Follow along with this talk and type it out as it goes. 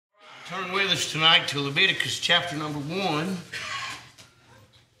Turn with us tonight to Leviticus chapter number 1.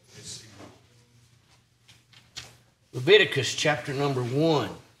 Leviticus chapter number 1.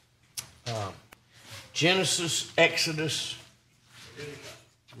 Genesis, Exodus,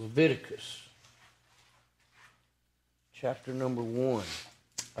 Leviticus chapter number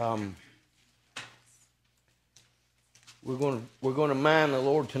 1. We're going to mind the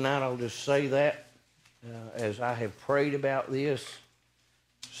Lord tonight. I'll just say that as I have prayed about this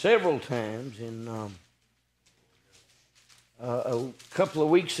several times. And a couple of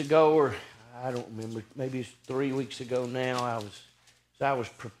weeks ago, or I don't remember, maybe it's 3 weeks ago now, I was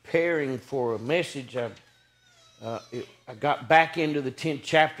preparing for a message. I got back into the 10th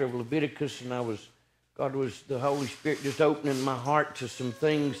chapter of Leviticus, and the Holy Spirit just opening my heart to some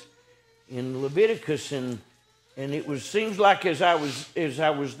things in Leviticus, and it seems like as I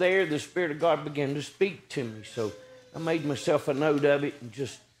was there, the Spirit of God began to speak to me. So I made myself a note of it and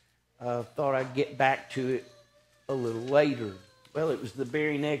just thought I'd get back to it a little later. Well, it was the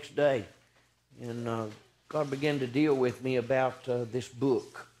very next day, and God began to deal with me about this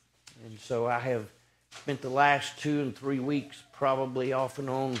book. And so I have spent the last 2 and 3 weeks probably off and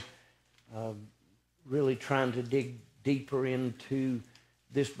on really trying to dig deeper into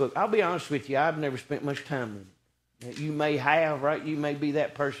this book. I'll be honest with you, I've never spent much time with it. You may have, right? You may be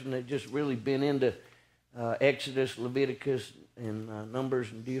that person that just really been into Exodus, Leviticus, and Numbers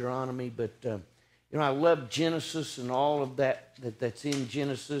and Deuteronomy. But, I love Genesis and all of that's in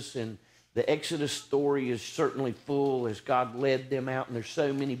Genesis. And the Exodus story is certainly full as God led them out. And there's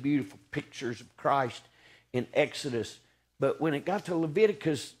so many beautiful pictures of Christ in Exodus. But when it got to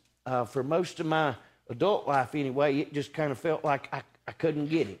Leviticus, for most of my adult life anyway, it just kind of felt like I couldn't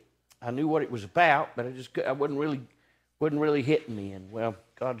get it. I knew what it was about, but I wasn't really hitting me. And well,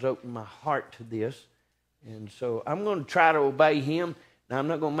 God's opened my heart to this, and so I'm going to try to obey Him. Now, I'm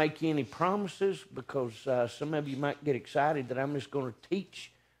not going to make you any promises because some of you might get excited that I'm just going to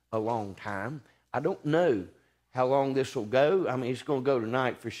teach a long time. I don't know how long this will go. I mean, it's going to go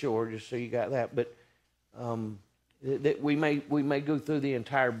tonight for sure, just so you got that. But that we may go through the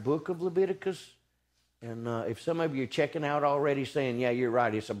entire book of Leviticus. And if some of you are checking out already saying, yeah, you're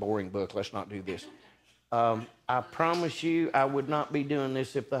right, it's a boring book, let's not do this. I promise you I would not be doing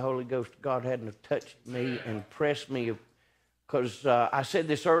this if the Holy Ghost of God hadn't have touched me and pressed me. Because I said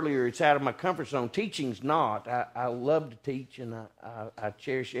this earlier, it's out of my comfort zone. Teaching's not. I love to teach, and I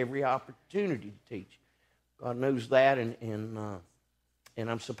cherish every opportunity to teach. God knows that, and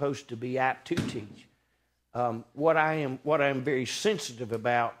I'm supposed to be apt to teach. What I am very sensitive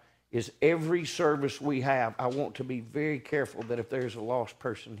about is every service we have, I want to be very careful that if there's a lost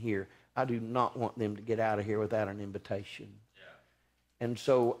person here, I do not want them to get out of here without an invitation. Yeah. And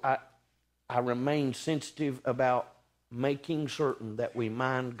so I remain sensitive about making certain that we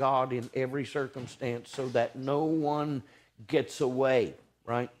mind God in every circumstance so that no one gets away,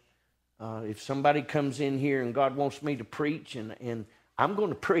 right? If somebody comes in here and God wants me to preach, and I'm going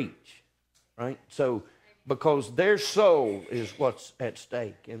to preach, right? So because their soul is what's at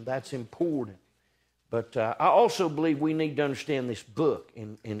stake, and that's important. But I also believe we need to understand this book,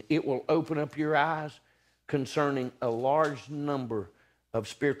 and it will open up your eyes concerning a large number of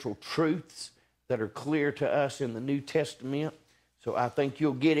spiritual truths that are clear to us in the New Testament. So I think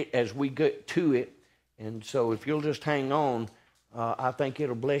you'll get it as we get to it. And so if you'll just hang on, I think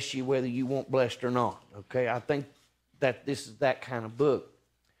it'll bless you whether you want blessed or not. Okay, I think that this is that kind of book.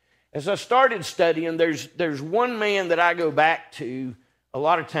 As I started studying, there's one man that I go back to a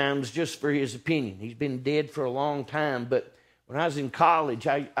lot of times just for his opinion. He's been dead for a long time, but when I was in college,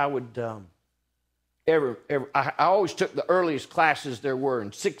 I always took the earliest classes there were,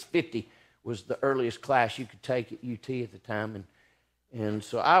 and 650 was the earliest class you could take at UT at the time, and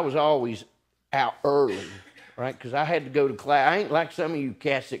so I was always out early, right? Because I had to go to class. I ain't like some of you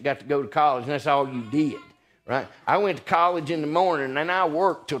cats that got to go to college and that's all you did. Right? I went to college in the morning, and I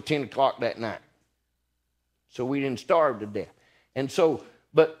worked till 10 o'clock that night. So we didn't starve to death. And so,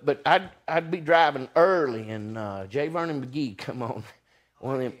 but I'd be driving early, and J. Vernon McGee come on.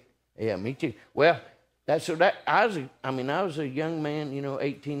 One of them, yeah, me too. Well, I was a young man,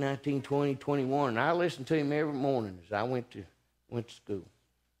 18, 19, 20, 21, and I listened to him every morning as I went to school.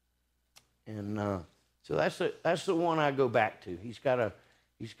 And so that's the one I go back to. He's got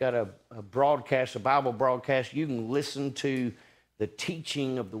a broadcast, a Bible broadcast. You can listen to the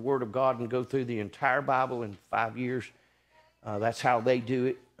teaching of the Word of God and go through the entire Bible in 5 years. That's how they do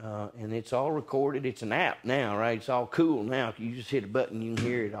it. And it's all recorded. It's an app now, right? It's all cool now. You just hit a button, you can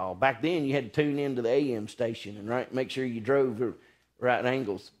hear it all. Back then, you had to tune into the AM station and make sure you drove the right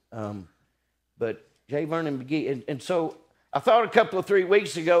angles. But J. Vernon McGee, and so I thought a couple of 3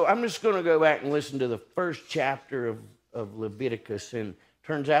 weeks ago, I'm just going to go back and listen to the first chapter of Leviticus. And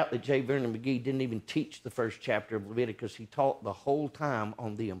turns out that J. Vernon McGee didn't even teach the first chapter of Leviticus. He taught the whole time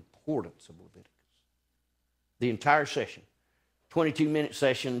on the importance of Leviticus. The entire session. 22-minute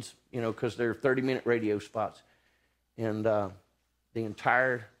sessions, because they're 30-minute radio spots. And the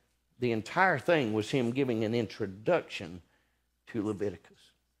entire thing was him giving an introduction to Leviticus.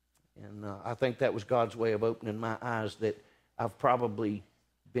 And I think that was God's way of opening my eyes that I've probably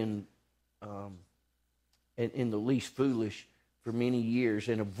been in the least foolish for many years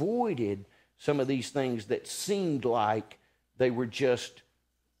and avoided some of these things that seemed like they were just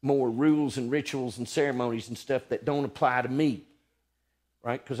more rules and rituals and ceremonies and stuff that don't apply to me,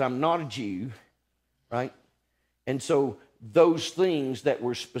 right? Because I'm not a Jew, right? And so those things that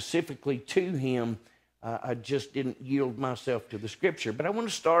were specifically to him, I just didn't yield myself to the Scripture. But I want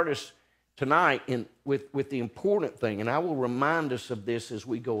to start us tonight with the important thing, and I will remind us of this as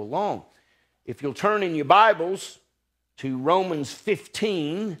we go along. If you'll turn in your Bibles to Romans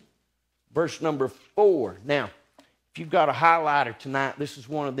 15, verse number 4. Now, if you've got a highlighter tonight, this is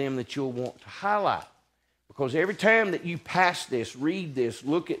one of them that you'll want to highlight. Because every time that you pass this, read this,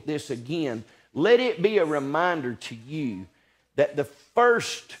 look at this again, let it be a reminder to you that the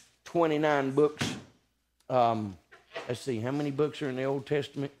first 29 books, let's see, how many books are in the Old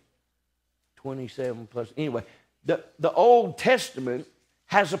Testament? 27 plus. Anyway, the Old Testament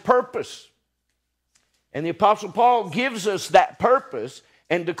has a purpose. And the Apostle Paul gives us that purpose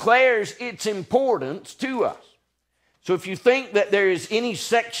and declares its importance to us. So if you think that there is any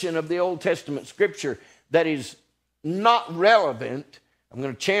section of the Old Testament Scripture that is not relevant, I'm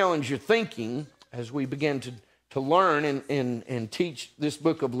going to challenge your thinking as we begin to learn and teach this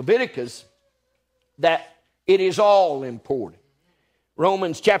book of Leviticus, that it is all important.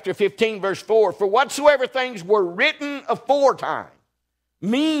 Romans chapter 15, verse 4, for whatsoever things were written aforetime,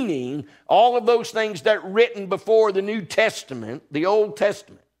 meaning all of those things that are written before the New Testament, the Old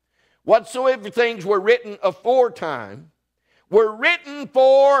Testament, whatsoever things were written aforetime, were written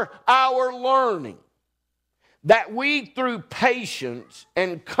for our learning, that we through patience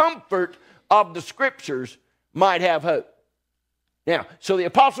and comfort of the Scriptures might have hope. Now, so the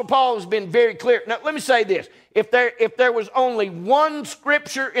Apostle Paul has been very clear. Now, let me say this. If there was only one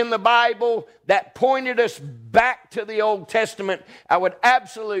Scripture in the Bible that pointed us back to the Old Testament, I would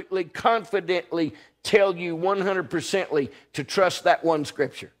absolutely, confidently tell you 100%ly to trust that one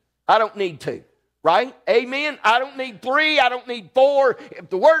Scripture. I don't need two, right? Amen? I don't need three. I don't need four.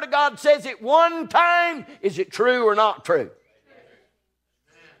 If the Word of God says it one time, is it true or not true?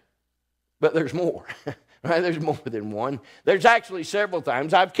 But there's more. Right? There's more than one. There's actually several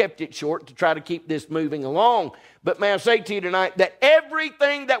times. I've kept it short to try to keep this moving along. But may I say to you tonight that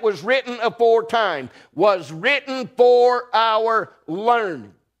everything that was written aforetime was written for our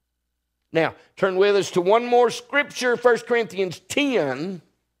learning. Now, turn with us to one more scripture, 1 Corinthians 10,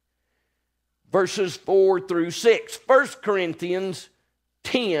 verses 4 through 6. 1 Corinthians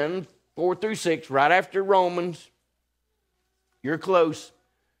 10, 4 through 6, right after Romans. You're close.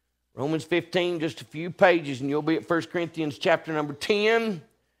 Romans 15, just a few pages, and you'll be at 1 Corinthians chapter number 10,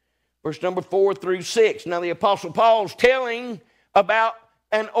 verse number 4 through 6. Now, the Apostle Paul's telling about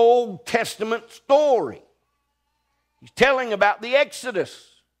an Old Testament story. He's telling about the Exodus.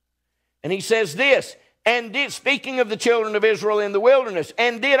 And he says this, speaking of the children of Israel in the wilderness,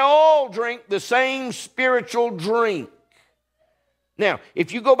 and did all drink the same spiritual drink. Now,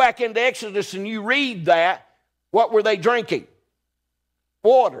 if you go back into Exodus and you read that, what were they drinking?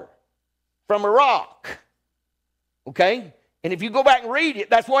 Water from a rock. Okay? And if you go back and read it,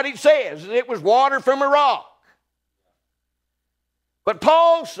 that's what it says. It was water from a rock. But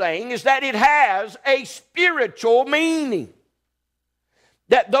Paul's saying is that it has a spiritual meaning.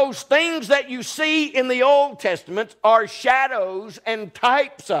 That those things that you see in the Old Testament are shadows and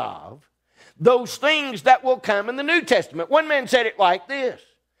types of those things that will come in the New Testament. One man said it like this.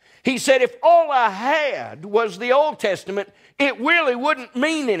 He said, if all I had was the Old Testament, it really wouldn't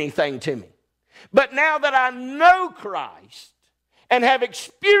mean anything to me. But now that I know Christ and have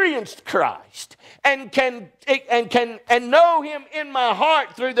experienced Christ and know Him in my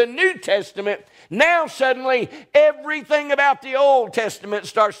heart through the New Testament, now suddenly everything about the Old Testament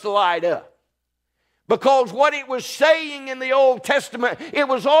starts to light up. Because what it was saying in the Old Testament, it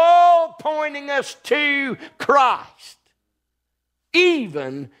was all pointing us to Christ.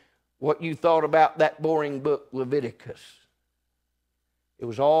 Even what you thought about that boring book, Leviticus. It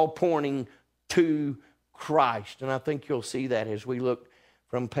was all pointing to Christ. And I think you'll see that as we look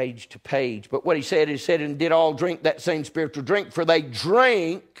from page to page. But what he said, and did all drink that same spiritual drink, for they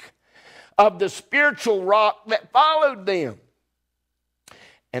drank of the spiritual rock that followed them.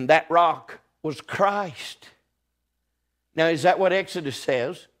 And that rock was Christ. Now, is that what Exodus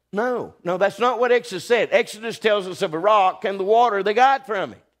says? No, that's not what Exodus said. Exodus tells us of a rock and the water they got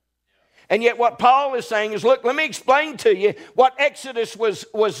from it. And yet what Paul is saying is, look, let me explain to you what Exodus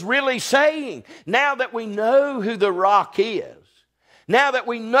was really saying. Now that we know who the rock is, now that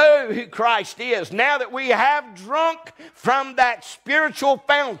we know who Christ is, now that we have drunk from that spiritual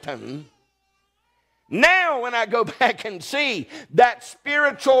fountain, now when I go back and see that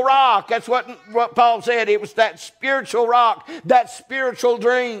spiritual rock, that's what Paul said, it was that spiritual rock, that spiritual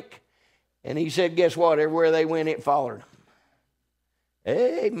drink. And he said, guess what? Everywhere they went, it followed them.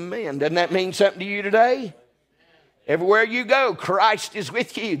 Amen. Doesn't that mean something to you today? Everywhere you go, Christ is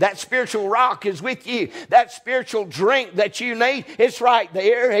with you. That spiritual rock is with you. That spiritual drink that you need, it's right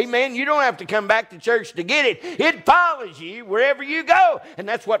there. Amen. You don't have to come back to church to get it. It follows you wherever you go. And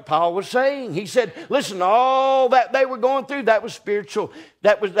that's what Paul was saying. He said, listen, all that they were going through, that was spiritual.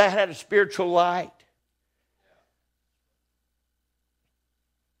 That had a spiritual light.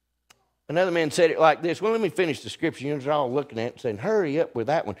 Another man said it like this. Well, let me finish the scripture. You're all looking at it and saying, hurry up with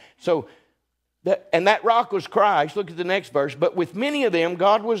that one. So, that rock was Christ. Look at the next verse. But with many of them,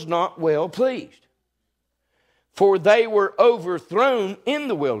 God was not well pleased, for they were overthrown in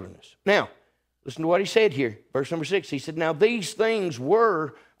the wilderness. Now, listen to what he said here. Verse number 6. He said, now these things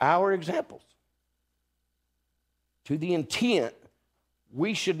were our examples, to the intent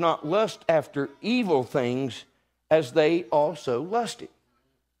we should not lust after evil things as they also lusted.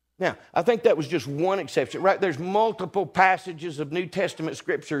 Now, I think that was just one exception, right? There's multiple passages of New Testament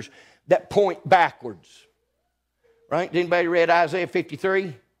scriptures that point backwards, right? Anybody read Isaiah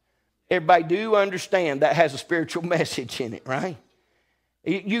 53? Everybody do understand that has a spiritual message in it, right?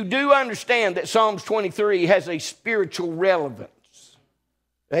 You do understand that Psalms 23 has a spiritual relevance.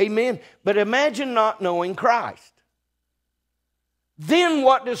 Amen? But imagine not knowing Christ. Then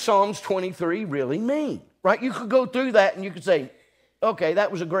what does Psalms 23 really mean? Right? You could go through that and you could say, okay,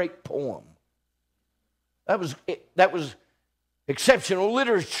 that was a great poem. That was exceptional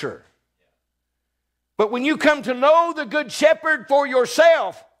literature. But when you come to know the Good Shepherd for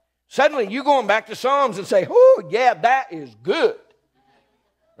yourself, suddenly you're going back to Psalms and say, oh, yeah, that is good.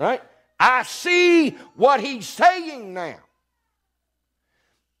 Right? I see what he's saying now.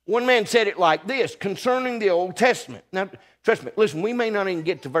 One man said it like this concerning the Old Testament. Now, trust me, listen, we may not even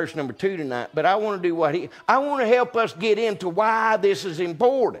get to verse number 2 tonight, but I want to do I want to help us get into why this is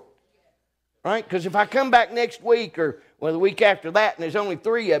important. Right? Because if I come back next week or the week after that and there's only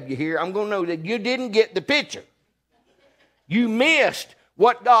 3 of you here, I'm going to know that you didn't get the picture. You missed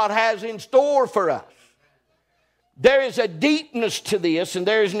what God has in store for us. There is a deepness to this and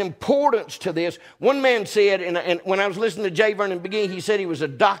there is an importance to this. One man said, and when I was listening to J. Vernon McGee, he said he was a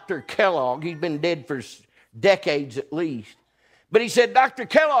Dr. Kellogg. He'd been dead for decades at least. But he said, Dr.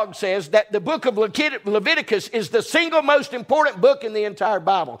 Kellogg says that the book of Leviticus is the single most important book in the entire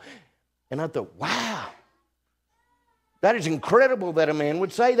Bible. And I thought, wow, that is incredible that a man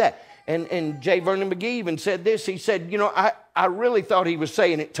would say that. And J. Vernon McGee even said this. He said, I really thought he was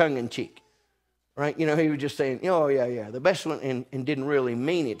saying it tongue-in-cheek. Right? He was just saying, oh, yeah, the best one, and didn't really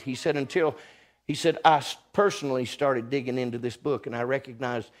mean it. He said, I personally started digging into this book, and I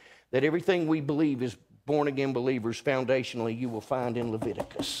recognized that everything we believe as born-again believers, foundationally, you will find in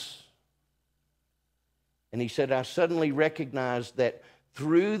Leviticus. And he said, I suddenly recognized that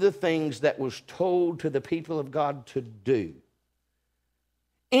through the things that was told to the people of God to do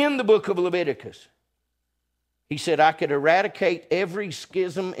in the book of Leviticus, he said, I could eradicate every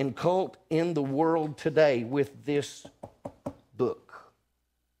schism and cult in the world today with this book.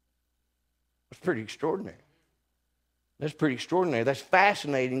 That's pretty extraordinary. That's pretty extraordinary. That's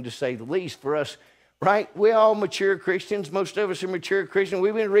fascinating to say the least for us, right? We're all mature Christians. Most of us are mature Christians.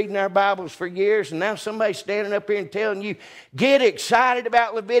 We've been reading our Bibles for years, and now somebody's standing up here and telling you, get excited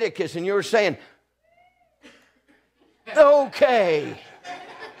about Leviticus, and you're saying, okay.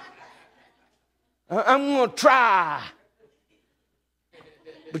 I'm going to try.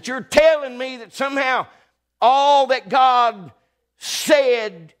 But you're telling me that somehow all that God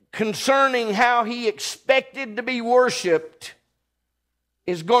said concerning how he expected to be worshiped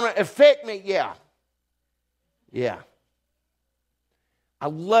is going to affect me? Yeah. I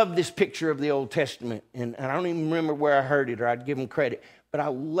love this picture of the Old Testament, and I don't even remember where I heard it or I'd give him credit, but I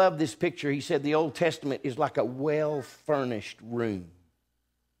love this picture. He said the Old Testament is like a well-furnished room.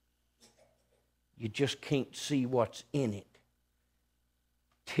 You just can't see what's in it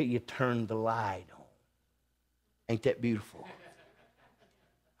till you turn the light on. Ain't that beautiful?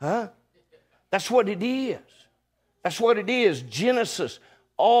 Huh? That's what it is. That's what it is. Genesis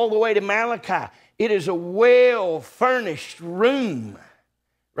all the way to Malachi. It is a well-furnished room,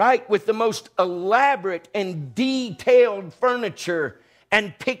 right, with the most elaborate and detailed furniture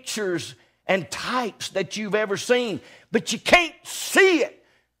and pictures and types that you've ever seen. But you can't see it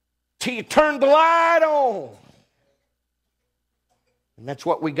till you turn the light on. And that's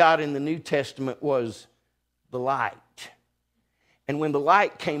what we got in the New Testament, was the light. And when the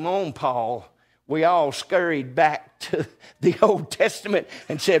light came on, Paul, we all scurried back to the Old Testament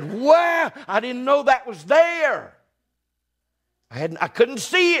and said, wow, I didn't know that was there. I couldn't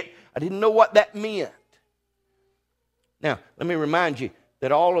see it. I didn't know what that meant. Now, let me remind you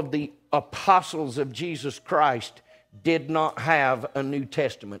that all of the apostles of Jesus Christ did not have a New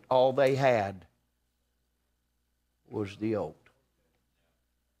Testament. All they had was the Old.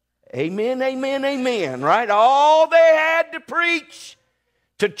 Amen, amen, amen, right? All they had to preach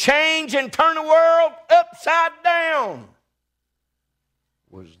to change and turn the world upside down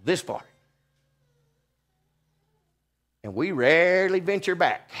was this part. And we rarely venture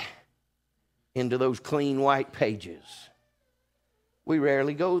back into those clean white pages. We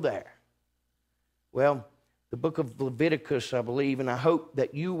rarely go there. Well, the book of Leviticus, I believe, and I hope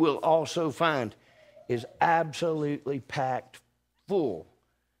that you will also find, is absolutely packed full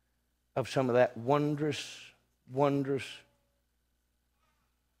of some of that wondrous, wondrous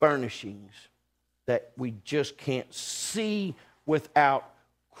furnishings that we just can't see without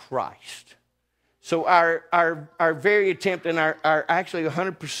Christ. So our very attempt, and our actually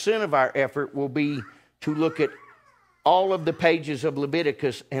 100% of our effort will be to look at all of the pages of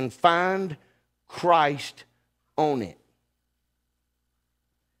Leviticus and find Christ on it.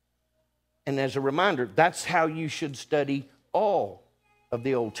 And as a reminder, that's how you should study all of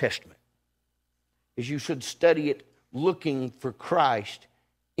the Old Testament. Is you should study it looking for Christ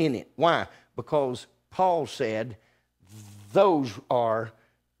in it. Why? Because Paul said those are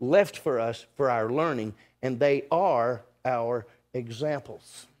left for us for our learning, and they are our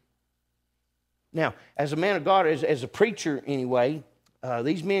examples. Now, as a man of God, as a preacher anyway,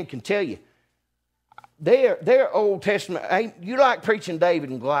 these men can tell you, their Old Testament, you like preaching David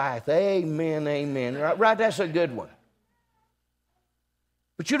and Goliath, amen, amen, right? That's a good one.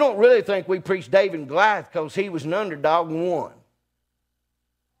 But you don't really think we preach David and Goliath because he was an underdog and won.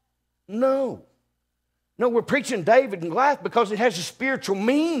 No. No, we're preaching David and Goliath because it has a spiritual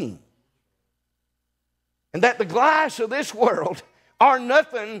meaning. And that the Goliaths of this world are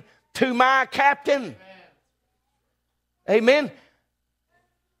nothing to my captain. Amen.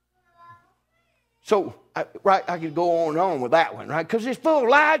 So, I could go on and on with that one, right? Because it's full of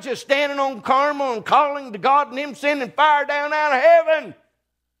Elijah standing on Carmel and calling to God and him sending fire down out of heaven.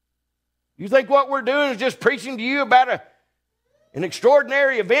 You think what we're doing is just preaching to you about an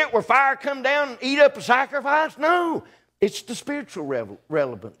extraordinary event where fire come down and eat up a sacrifice? No. It's the spiritual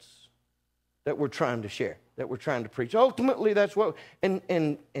relevance that we're trying to share, that we're trying to preach. Ultimately, that's what,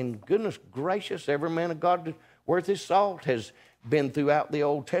 and goodness gracious, every man of God worth his salt has been throughout the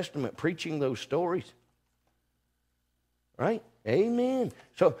Old Testament preaching those stories. Right? Amen.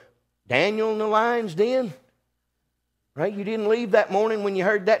 So, Daniel in the lion's den, right? You didn't leave that morning when you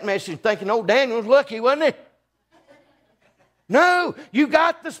heard that message thinking, oh, Daniel's lucky, wasn't he? No, you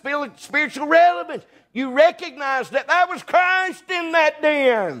got the spiritual relevance. You recognize that was Christ in that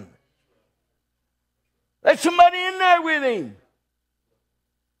den. There's somebody in there with him.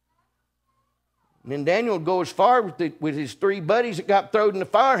 And then Daniel would go as far with his three buddies that got thrown in the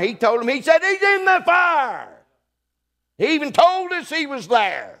fire. He told them, he said, he's in the fire. He even told us he was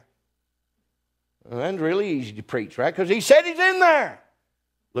there. Well, that's really easy to preach, right? Because he said he's in there.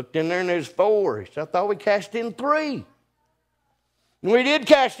 Looked in there and there's 4. He said, I thought we cast in 3. And we did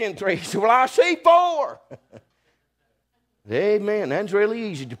cast in 3. He said, well, I see 4. Amen. That's really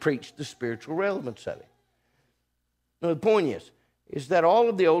easy to preach the spiritual relevance of it. Now, the point is that all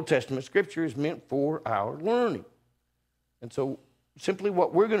of the Old Testament Scripture is meant for our learning. And so simply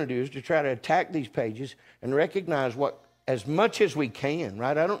what we're going to do is to try to attack these pages and recognize what, as much as we can,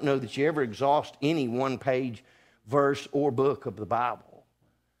 right? I don't know that you ever exhaust any one-page verse or book of the Bible.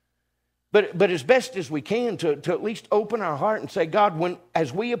 But as best as we can to at least open our heart and say, God,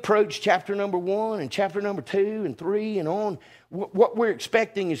 as we approach chapter number 1 and chapter number 2 and 3 and on, what we're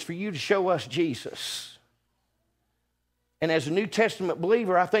expecting is for you to show us Jesus. And as a New Testament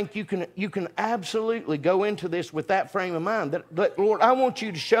believer, I think you can absolutely go into this with that frame of mind. That Lord, I want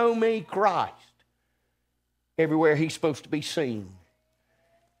you to show me Christ everywhere he's supposed to be seen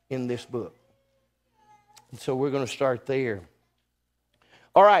in this book. And so we're going to start there.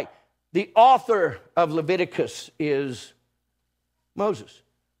 All right. The author of Leviticus is Moses,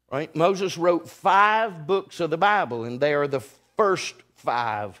 right? Moses wrote 5 books of the Bible, and they are the first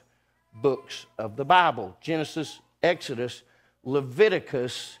 5 books of the Bible: Genesis, Exodus,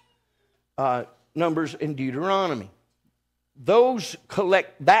 Leviticus, Numbers, and Deuteronomy.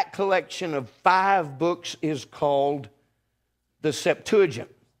 That collection of 5 books is called the Septuagint.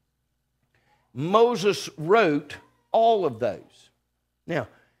 Moses wrote all of those. Now,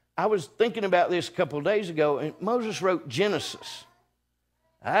 I was thinking about this a couple of days ago, and Moses wrote Genesis.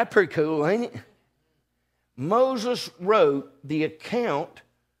 That's pretty cool, ain't it? Moses wrote the account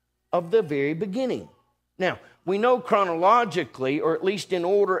of the very beginning. Now, we know chronologically, or at least in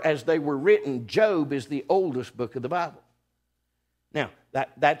order as they were written, Job is the oldest book of the Bible. Now,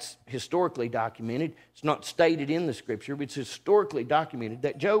 that's historically documented. It's not stated in the Scripture, but it's historically documented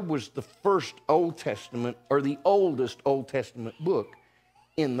that Job was the first Old Testament, or the oldest Old Testament book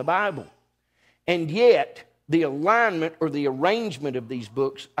in the Bible. And yet, the alignment or the arrangement of these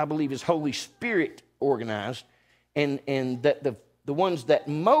books, I believe, is Holy Spirit organized, and that the ones that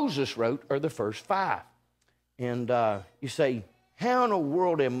Moses wrote are the first 5. And you say, how in the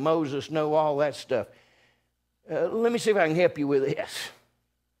world did Moses know all that stuff? Let me see if I can help you with this.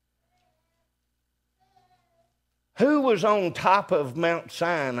 Who was on top of Mount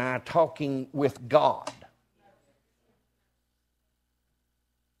Sinai talking with God?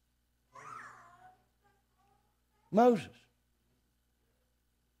 Moses.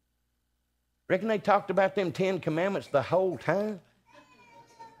 Reckon they talked about them 10 commandments the whole time?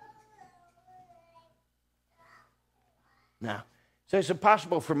 Now, so it's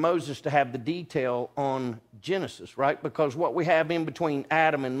impossible for Moses to have the detail on Genesis, right? Because what we have in between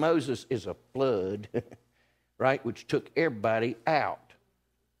Adam and Moses is a flood, right? Which took everybody out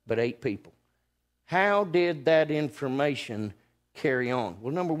but 8 people. How did that information carry on?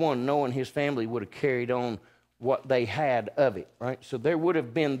 Well, number one, Noah and his family would have carried on what they had of it, right? So there would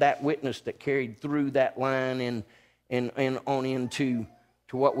have been that witness that carried through that line and on into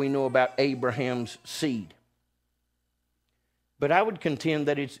what we know about Abraham's seed. But I would contend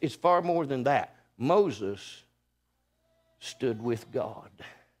that it's far more than that. Moses stood with God.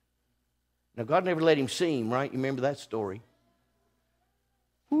 Now, God never let him see him, right? You remember that story?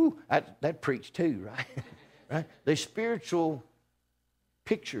 Whew, that preached too, right? Right? The spiritual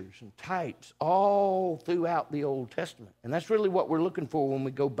pictures and types all throughout the Old Testament. And that's really what we're looking for when we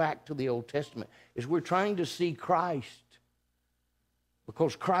go back to the Old Testament, is we're trying to see Christ,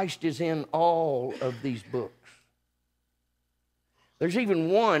 because Christ is in all of these books. There's even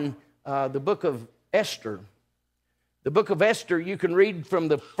one, the book of Esther. The book of Esther, you can read from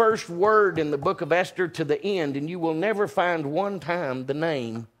the first word in the book of Esther to the end, and you will never find one time the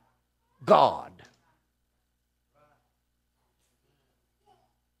name God.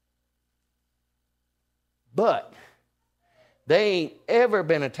 But there ain't ever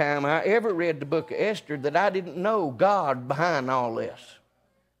been a time I ever read the book of Esther that I didn't know God behind all this,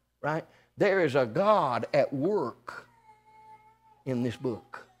 right? There is a God at work in this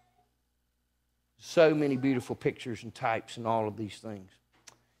book. So many beautiful pictures and types and all of these things.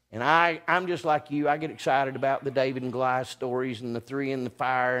 And I'm just like you. I get excited about the David and Goliath stories and the 3 in the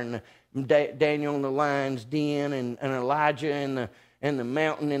fire and the Daniel in the lion's den and Elijah and the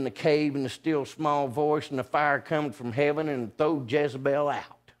mountain in the cave and the still small voice and the fire coming from heaven and throw Jezebel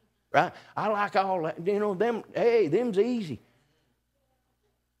out. Right? I like all that. You know, them's easy.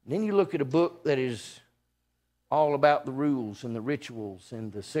 And then you look at a book that is all about the rules and the rituals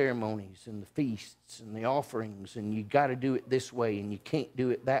and the ceremonies and the feasts and the offerings, and you got to do it this way and you can't do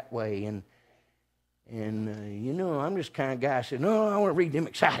it that way. And you know, I'm just kind of guy who said, no, I want to read them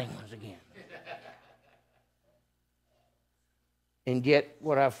exciting ones again. And yet,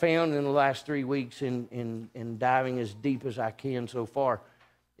 what I've found in the last 3 weeks in diving as deep as I can so far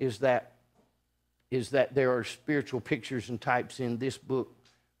is that there are spiritual pictures and types in this book,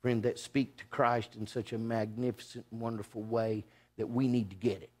 friend, that speak to Christ in such a magnificent and wonderful way that we need to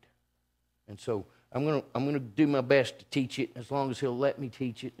get it. And so I'm gonna do my best to teach it as long as He'll let me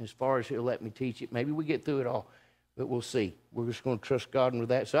teach it, and as far as He'll let me teach it. Maybe we get through it all, but we'll see. We're just going to trust God with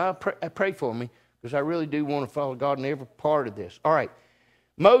that. So I pray for me, because I really do want to follow God in every part of this. All right.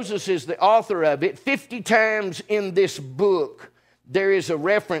 Moses is the author of it. 50 times in this book, there is a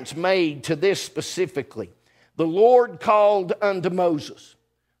reference made to this specifically. The Lord called unto Moses,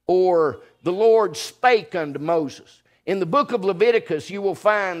 or the Lord spake unto Moses. In the book of Leviticus, you will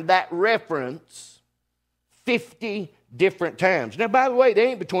find that reference 50 different times. Now, by the way, they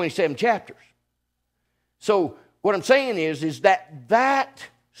ain't but 27 chapters. So what I'm saying is that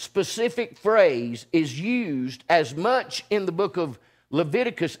specific phrase is used as much in the book of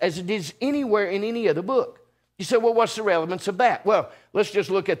Leviticus as it is anywhere in any other book. You say, well, what's the relevance of that? Well, let's just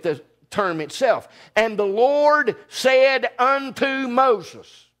look at the term itself. And the Lord said unto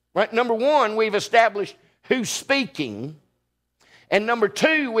Moses. Right? Number one, we've established who's speaking. And number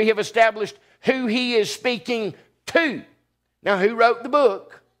two, we have established who he is speaking to. Now, who wrote the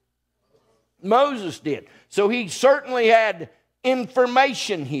book? Moses did. So he certainly had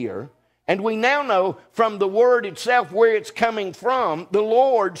information here. And we now know from the word itself where it's coming from. The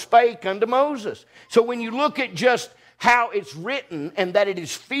Lord spake unto Moses. So when you look at just how it's written and that it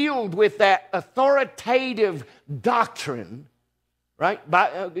is filled with that authoritative doctrine, right?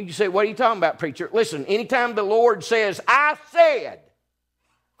 You say, what are you talking about, preacher? Listen, anytime the Lord says, I said,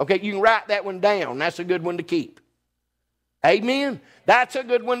 okay, you can write that one down. That's a good one to keep. Amen? That's a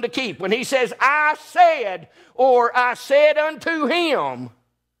good one to keep. When he says, I said, or I said unto him,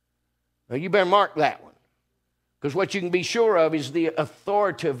 well, you better mark that one. Because what you can be sure of is the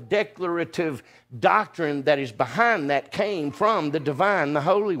authoritative, declarative doctrine that is behind that came from the divine, the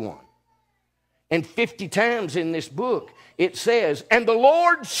Holy One. And 50 times in this book it says, and the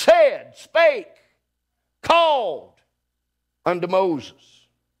Lord said, spake, called unto Moses.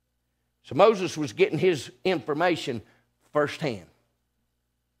 So Moses was getting his information firsthand.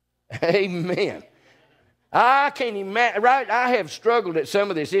 Amen. I can't imagine, right? I have struggled at some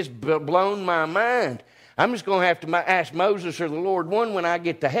of this. It's blown my mind. I'm just going to have to ask Moses or the Lord one when I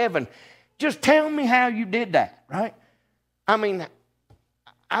get to heaven. Just tell me how you did that, right? I mean,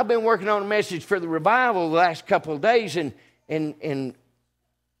 I've been working on a message for the revival the last couple of days, and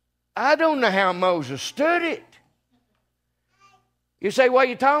I don't know how Moses stood it. You say, what are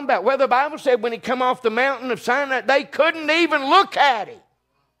you talking about? Well, the Bible said when he come off the mountain of Sinai, they couldn't even look at him.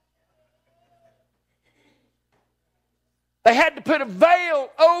 They had to put a veil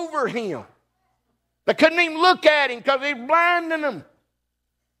over him. They couldn't even look at him because he was blinding them.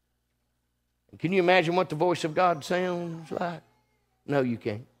 Can you imagine what the voice of God sounds like? No, you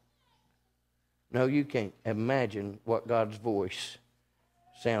can't. No, you can't imagine what God's voice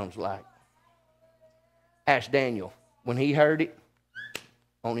sounds like. Ask Daniel. When he heard it,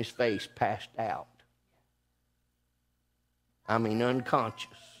 on his face, passed out. I mean, unconscious.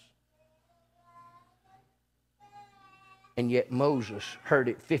 And yet Moses heard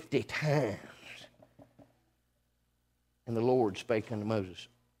it 50 times. And the Lord spake unto Moses.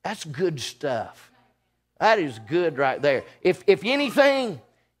 That's good stuff. That is good right there. If anything,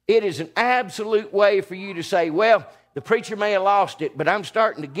 it is an absolute way for you to say, well, the preacher may have lost it, but I'm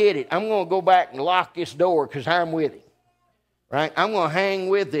starting to get it. I'm going to go back and lock this door because I'm with him. Right? I'm going to hang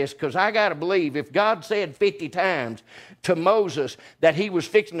with this because I got to believe if God said 50 times to Moses that he was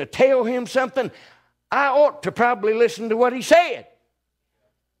fixing to tell him something, I ought to probably listen to what he said.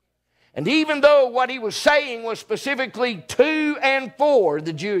 And even though what he was saying was specifically to and for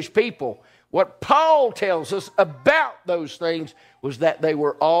the Jewish people, what Paul tells us about those things was that they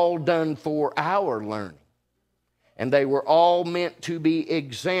were all done for our learning. And they were all meant to be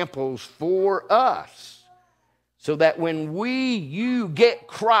examples for us. So that when you get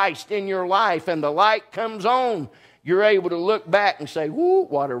Christ in your life and the light comes on, you're able to look back and say, whoo,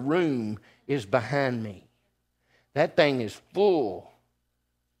 what a room is behind me. That thing is full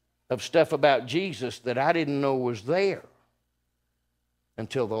of stuff about Jesus that I didn't know was there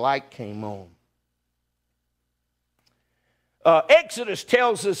until the light came on. Exodus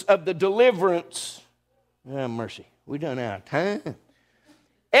tells us of the deliverance. Oh, mercy, we done out of time.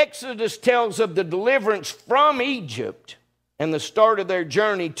 Exodus tells of the deliverance from Egypt and the start of their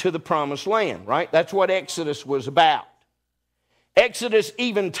journey to the promised land, right? That's what Exodus was about. Exodus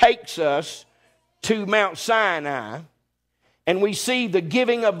even takes us to Mount Sinai, and we see the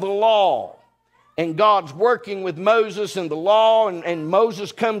giving of the law. And God's working with Moses and the law, and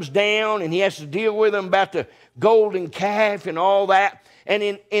Moses comes down, and he has to deal with them about the golden calf and all that.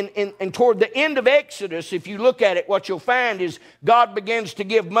 And toward the end of Exodus, if you look at it, what you'll find is God begins to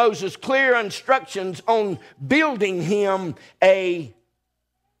give Moses clear instructions on building him a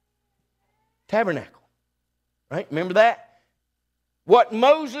tabernacle. Right? Remember that? What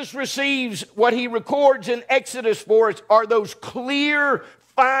Moses receives, what he records in Exodus for us, are those clear,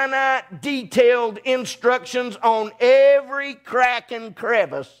 finite, detailed instructions on every crack and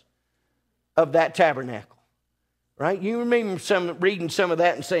crevice of that tabernacle. Right? You remember reading some of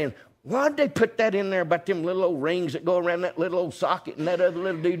that and saying, why'd they put that in there about them little old rings that go around that little old socket and that other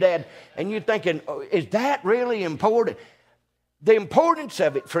little doodad? And you're thinking, oh, is that really important? The importance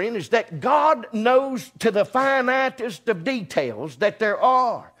of it, friend, is that God knows to the finitest of details that there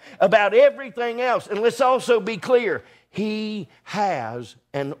are about everything else. And let's also be clear, He has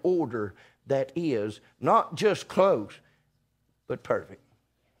an order that is not just close, but perfect.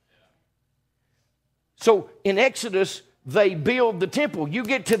 So in Exodus, they build the temple. You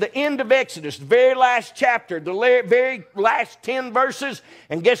get to the end of Exodus, the very last chapter, the very last 10 verses,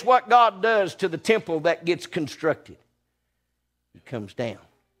 and guess what God does to the temple that gets constructed? He comes down.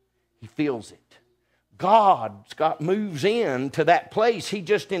 He fills it. God moves in to that place He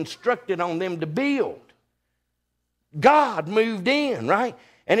just instructed on them to build. God moved in, right?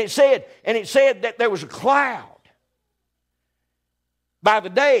 And it said that there was a cloud by the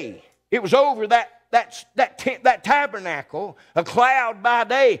day. It was over that tabernacle, a cloud by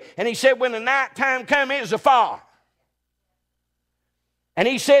day. And He said when the nighttime come, it was a fire. And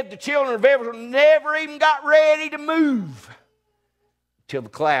He said the children of Israel never even got ready to move till the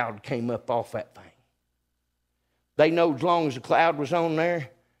cloud came up off that thing. They know as long as the cloud was on there,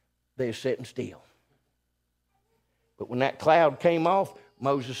 they were sitting still. But when that cloud came off,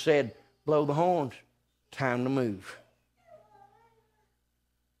 Moses said, blow the horns, time to move.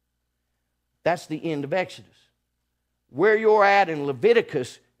 That's the end of Exodus. Where you're at in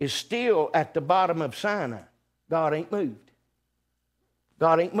Leviticus is still at the bottom of Sinai. God ain't moved.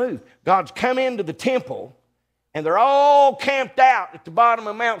 God ain't moved. God's come into the temple, and they're all camped out at the bottom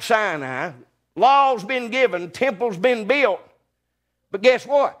of Mount Sinai. Law's been given, temple's been built. But guess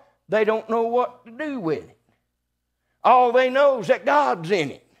what? They don't know what to do with it. All they know is that God's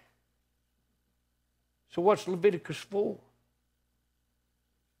in it. So what's Leviticus for?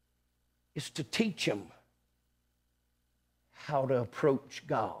 It's to teach them how to approach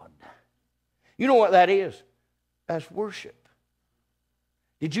God. You know what that is? That's worship.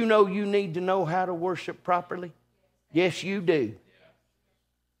 Did you know you need to know how to worship properly? Yes, you do.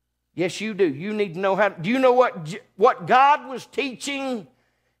 Yes, you do. You need to know how. Do you know what God was teaching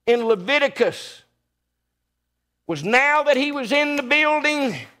in Leviticus? Was now that He was in the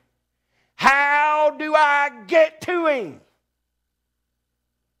building, how do I get to Him?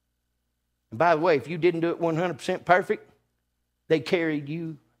 And by the way, if you didn't do it 100% perfect, they carried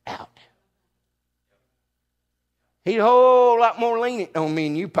you out. He's a whole lot more lenient on me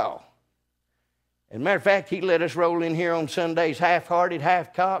and you, Paul. As a matter of fact, He let us roll in here on Sundays half-hearted,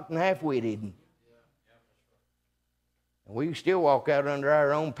 half-cocked, and half-witted. And we still walk out under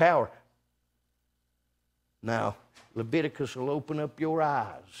our own power. Now, Leviticus will open up your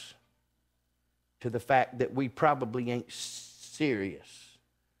eyes to the fact that we probably ain't serious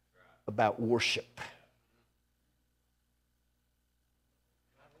about worship.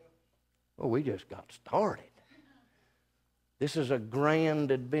 Well, we just got started. This is a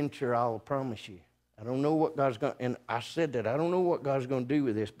grand adventure, I'll promise you. I don't know what God's going to, and I said that, I don't know what God's going to do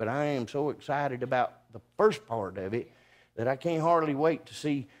with this, but I am so excited about the first part of it that I can't hardly wait to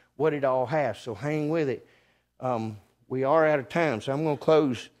see what it all has. So hang with it. We are out of time, so I'm going to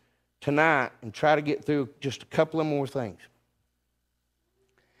close tonight and try to get through just a couple of more things.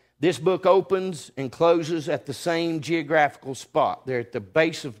 This book opens and closes at the same geographical spot. They're at the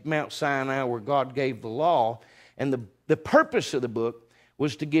base of Mount Sinai where God gave the law. And the purpose of the book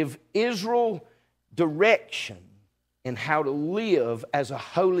was to give Israel direction in how to live as a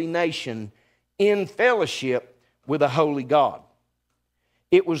holy nation in fellowship with a holy God.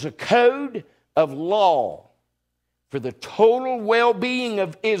 It was a code of law for the total well-being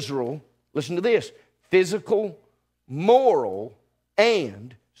of Israel. Listen to this: physical, moral,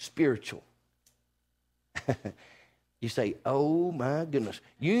 and spiritual. You say, oh my goodness,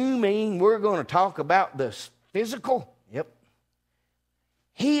 you mean we're going to talk about the physical? Yep.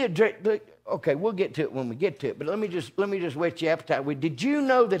 Okay, we'll get to it when we get to it, but let me just whet your appetite. Did you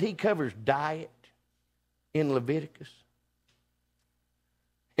know that He covers diet in Leviticus?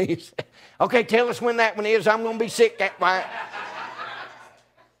 Okay, tell us when that one is. I'm going to be sick that night.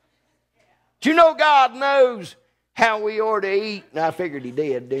 Do you know God knows how we ought to eat? And I figured He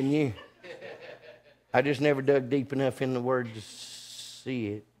did, didn't you? I just never dug deep enough in the Word to see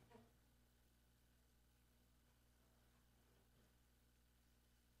it.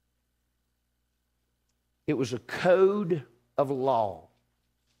 It was a code of law.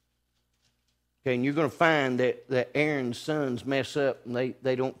 Okay, and you're going to find that Aaron's sons mess up and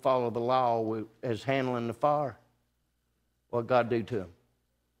they don't follow the law as handling the fire. What did God do to them?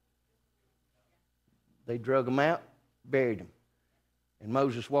 They drug them out, buried them. And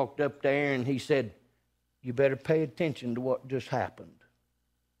Moses walked up to Aaron and he said, you better pay attention to what just happened.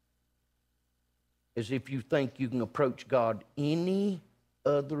 As if you think you can approach God any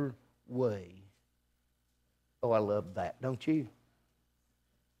other way. Oh, I love that, don't you?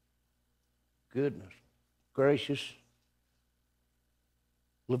 Goodness gracious.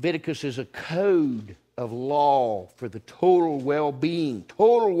 Leviticus is a code of law for the total well-being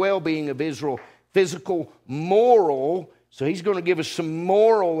of Israel, physical, moral, So he's going to give us some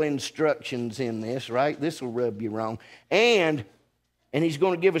moral instructions in this, right? This will rub you wrong. And he's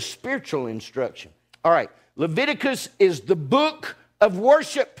going to give us spiritual instruction. All right, Leviticus is the book of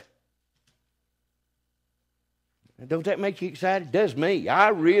worship. Don't that make you excited? It does me. I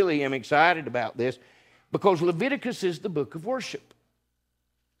really am excited about this because Leviticus is the book of worship.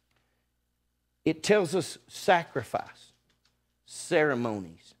 It tells us sacrifice,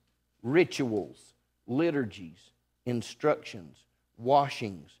 ceremonies, rituals, liturgies, instructions,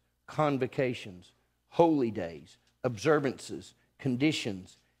 washings, convocations, holy days, observances,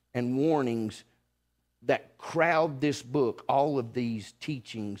 conditions, and warnings that crowd this book. All of these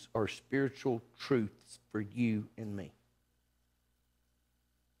teachings are spiritual truths for you and me.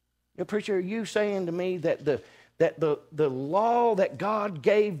 Now, preacher, are you saying to me that the law that God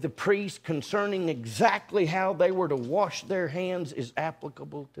gave the priests concerning exactly how they were to wash their hands is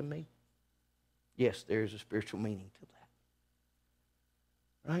applicable to me? Yes, there is a spiritual meaning to that.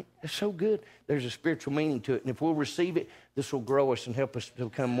 Right? It's so good. There's a spiritual meaning to it. And if we'll receive it, this will grow us and help us to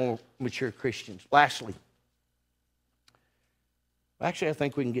become more mature Christians. Lastly, I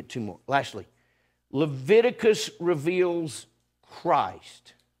think we can get two more. Lastly, Leviticus reveals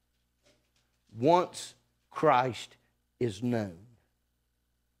Christ once Christ is known.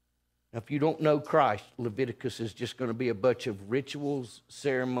 Now, if you don't know Christ, Leviticus is just going to be a bunch of rituals,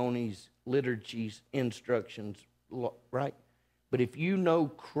 ceremonies, liturgies, instructions, right? But if you know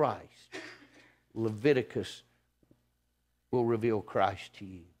Christ, Leviticus will reveal Christ to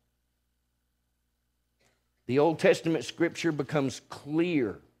you. The Old Testament scripture becomes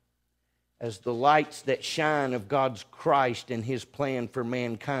clear as the lights that shine of God's Christ and his plan for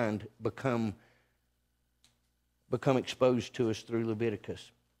mankind become exposed to us through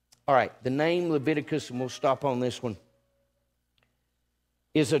Leviticus. All right, the name Leviticus, and we'll stop on this one,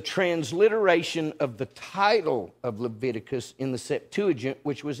 is a transliteration of the title of Leviticus in the Septuagint,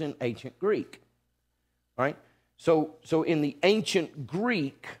 which was in ancient Greek. All right? So in the ancient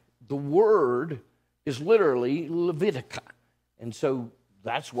Greek, the word is literally Levitica. And so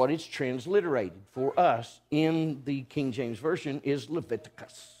that's what it's transliterated for us in the King James Version is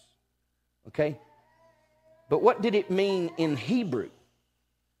Leviticus. Okay? But what did it mean in Hebrew?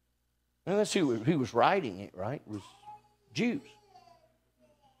 Now that's who was writing it, right? It was Jews.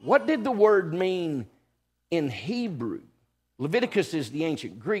 What did the word mean in Hebrew? Leviticus is the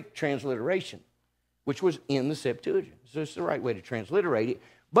ancient Greek transliteration, which was in the Septuagint. So it's the right way to transliterate it.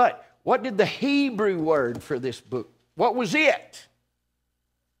 But what did the Hebrew word for this book, what was it?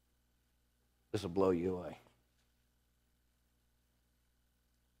 This will blow you away.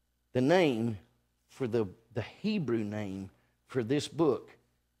 The name for the Hebrew name for this book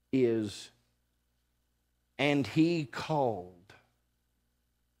is "And He Called."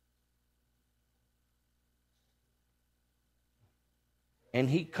 And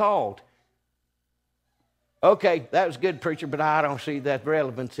He called. Okay, that was good, preacher, but I don't see that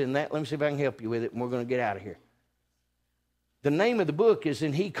relevance in that. Let me see if I can help you with it, and we're going to get out of here. The name of the book is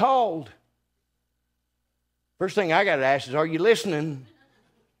 "And He Called." First thing I got to ask is, are you listening?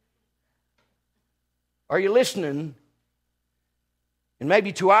 Are you listening? And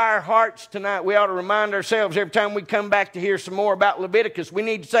maybe to our hearts tonight, we ought to remind ourselves every time we come back to hear some more about Leviticus, we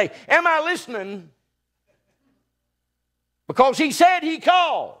need to say, am I listening? Because He said He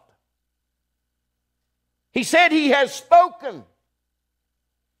called. He said He has spoken.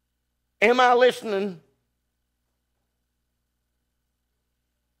 Am I listening?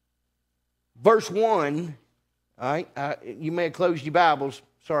 Verse 1, all right, you may have closed your Bibles.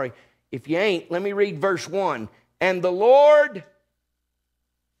 Sorry. If you ain't, let me read verse 1. And the Lord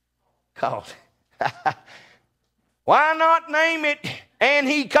called. Why not name it "And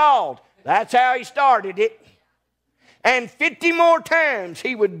He Called"? That's how He started it. And 50 more times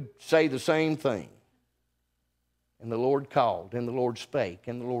He would say the same thing. And the Lord called, and the Lord spake,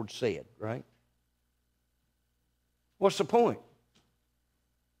 and the Lord said, right? What's the point?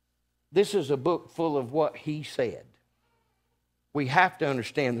 This is a book full of what He said. We have to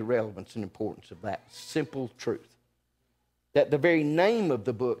understand the relevance and importance of that simple truth. That the very name of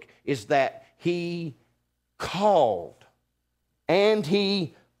the book is that He called. And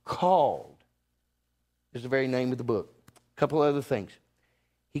He called is the very name of the book. A couple other things.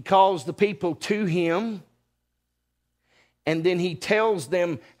 He calls the people to Him, and then He tells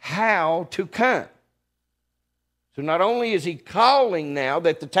them how to come. So not only is He calling now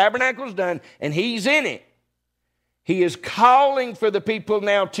that the tabernacle's done and He's in it, He is calling for the people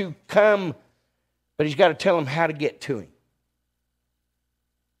now to come, but He's got to tell them how to get to Him.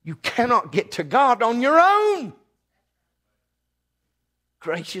 You cannot get to God on your own.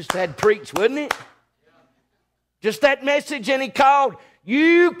 Gracious, that'd preach, wouldn't it? Just that message, and he called.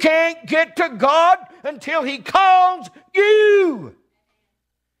 You can't get to God until he calls you.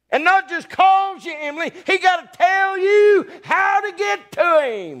 And not just calls you, Emily. He got to tell you how to get to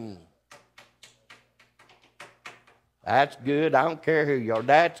him. That's good. I don't care who you are.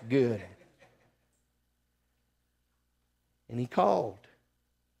 That's good. And he called.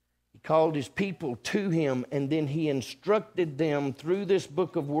 He called his people to him, and then he instructed them through this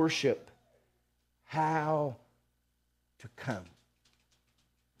book of worship how to come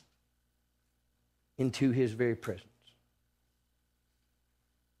into his very presence.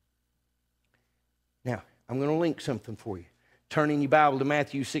 Now, I'm going to link something for you. Turn in your Bible to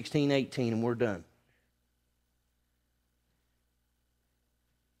Matthew 16:18, and we're done.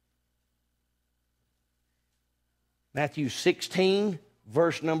 Matthew 16,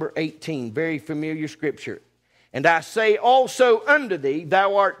 verse number 18. Very familiar scripture. And I say also unto thee,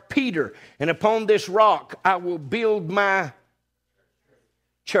 thou art Peter, and upon this rock I will build my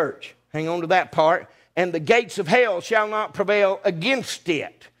church. Hang on to that part. And the gates of hell shall not prevail against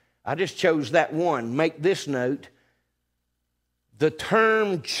it. I just chose that one. Make this note. The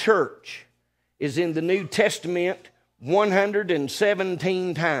term church is in the New Testament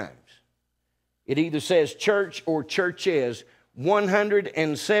 117 times. It either says church or churches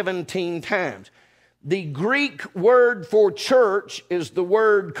 117 times. The Greek word for church is the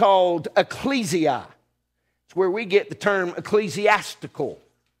word called ecclesia. It's where we get the term ecclesiastical.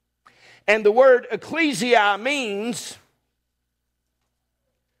 And the word ecclesia means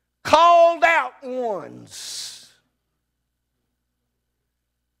called out ones.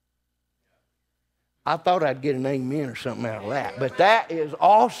 I thought I'd get an amen or something out of that, but that is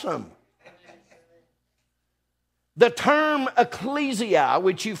awesome. The term ecclesia,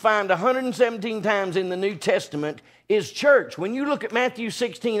 which you find 117 times in the New Testament, is church. When you look at Matthew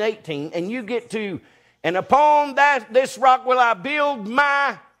 16:18 and you get to, and upon this rock will I build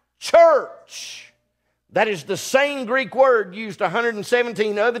my church. That is the same Greek word used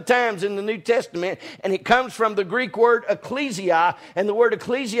 117 other times in the New Testament, and it comes from the Greek word ecclesia, and the word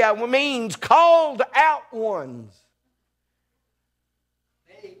ecclesia means called out ones.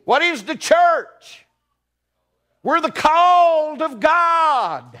 What is the church? We're the called of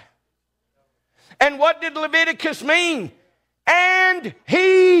God. And what did Leviticus mean? And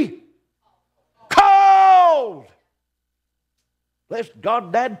he called. Let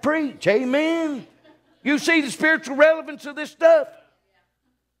God Dad preach. Amen. You see the spiritual relevance of this stuff?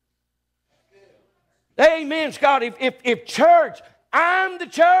 Amen, Scott. If church, I'm the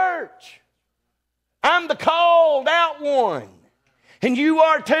church. I'm the called out one. And you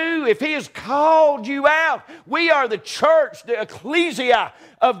are too, if he has called you out. We are the church, the ecclesia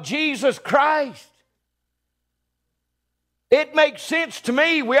of Jesus Christ. It makes sense to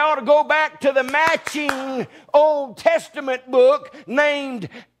me. We ought to go back to the matching Old Testament book named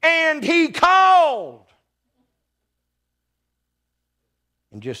And He Called.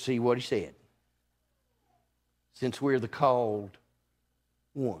 And just see what he said. Since we're the called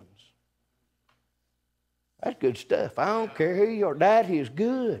ones. That's good stuff. I don't care who you are. That is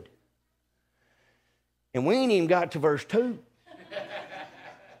good. And we ain't even got to verse 2.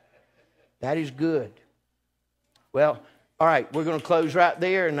 That is good. Well, all right, we're going to close right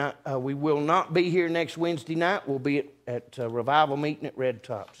there, and we will not be here next Wednesday night. We'll be at revival meeting at Red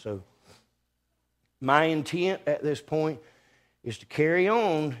Top. So my intent at this point is to carry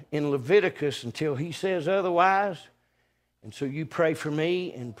on in Leviticus until he says otherwise. And so you pray for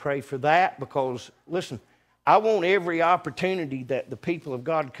me and pray for that, because, listen, I want every opportunity that the people of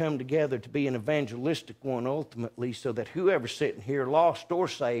God come together to be an evangelistic one ultimately, so that whoever's sitting here, lost or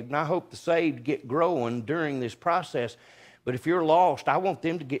saved, and I hope the saved get growing during this process, but if you're lost, I want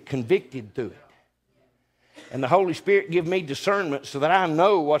them to get convicted through it. And the Holy Spirit give me discernment so that I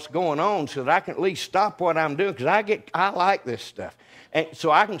know what's going on, so that I can at least stop what I'm doing, because I like this stuff. And so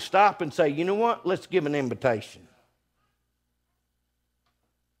I can stop and say, you know what, let's give an invitation.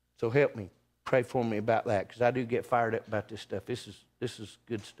 So help me. Pray for me about that, because I do get fired up about this stuff. This is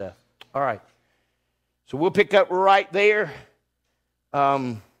good stuff. All right. So we'll pick up right there. We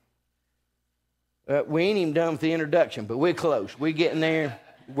ain't even done with the introduction, but we're close. We're getting there.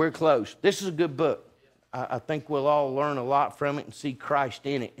 We're close. This is a good book. I think we'll all learn a lot from it and see Christ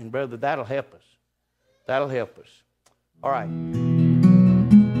in it. And, brother, that'll help us. That'll help us. All right.